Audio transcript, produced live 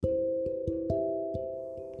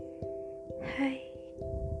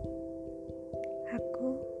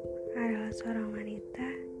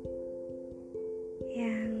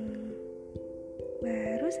yang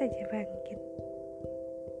baru saja bangkit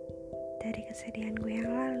dari kesedihan gue yang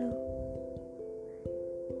lalu.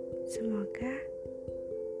 Semoga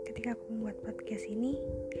ketika aku membuat podcast ini,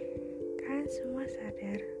 kalian semua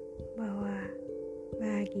sadar bahwa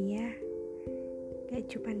bahagia gak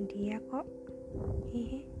cuma dia kok.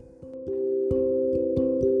 Hehe.